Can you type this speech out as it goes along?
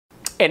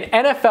An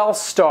NFL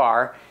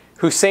star,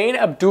 Husain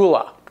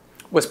Abdullah,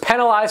 was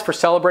penalized for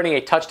celebrating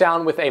a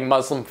touchdown with a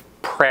Muslim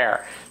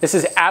prayer. This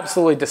is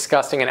absolutely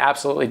disgusting and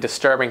absolutely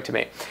disturbing to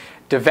me.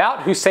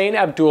 Devout Husain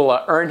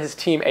Abdullah earned his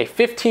team a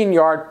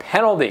 15-yard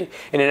penalty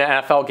in an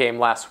NFL game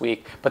last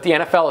week, but the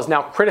NFL is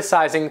now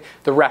criticizing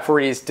the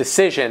referee's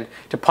decision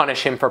to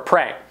punish him for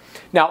praying.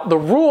 Now, the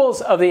rules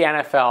of the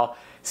NFL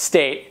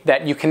state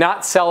that you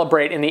cannot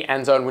celebrate in the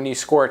end zone when you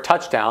score a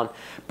touchdown,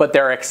 but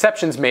there are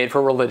exceptions made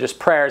for religious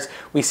prayers.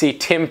 We see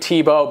Tim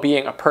Tebow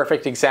being a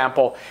perfect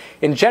example.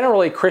 And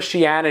generally,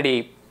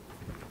 Christianity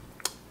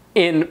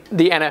in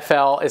the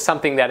NFL is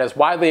something that is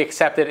widely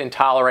accepted and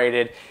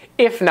tolerated,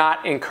 if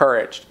not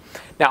encouraged.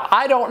 Now,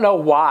 I don't know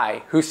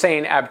why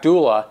Husain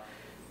Abdullah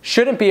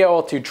shouldn't be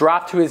able to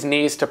drop to his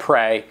knees to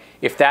pray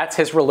if that's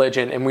his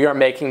religion and we are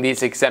making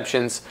these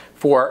exemptions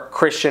for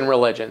Christian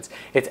religions.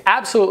 It's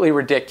absolutely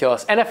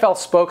ridiculous. NFL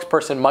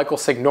spokesperson Michael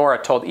Signora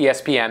told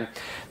ESPN,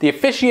 "The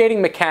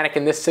officiating mechanic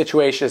in this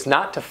situation is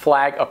not to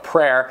flag a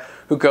prayer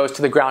who goes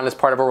to the ground as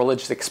part of a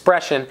religious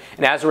expression,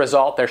 and as a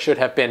result, there should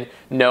have been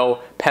no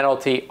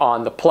penalty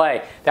on the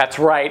play." That's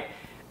right.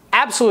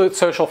 Absolute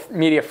social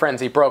media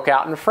frenzy broke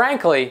out, and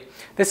frankly,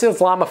 this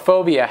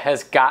Islamophobia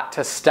has got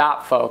to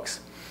stop,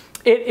 folks.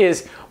 It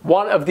is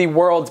one of the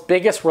world's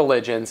biggest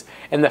religions,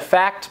 and the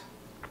fact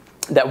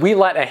that we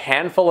let a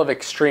handful of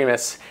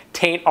extremists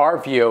taint our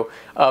view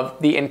of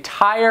the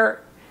entire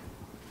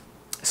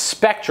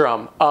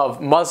spectrum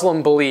of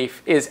Muslim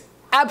belief is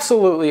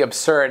absolutely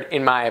absurd,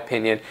 in my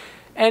opinion,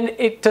 and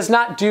it does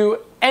not do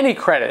any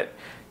credit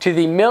to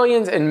the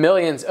millions and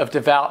millions of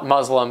devout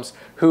Muslims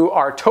who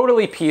are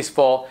totally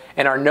peaceful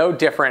and are no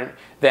different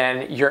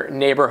than your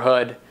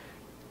neighborhood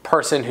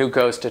person who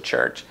goes to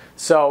church.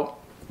 So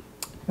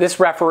this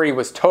referee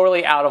was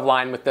totally out of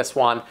line with this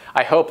one.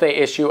 I hope they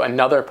issue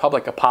another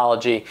public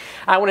apology.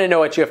 I want to know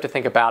what you have to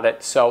think about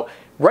it. So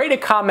write a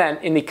comment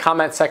in the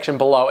comment section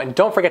below, and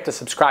don't forget to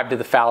subscribe to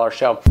The Fowler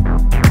Show.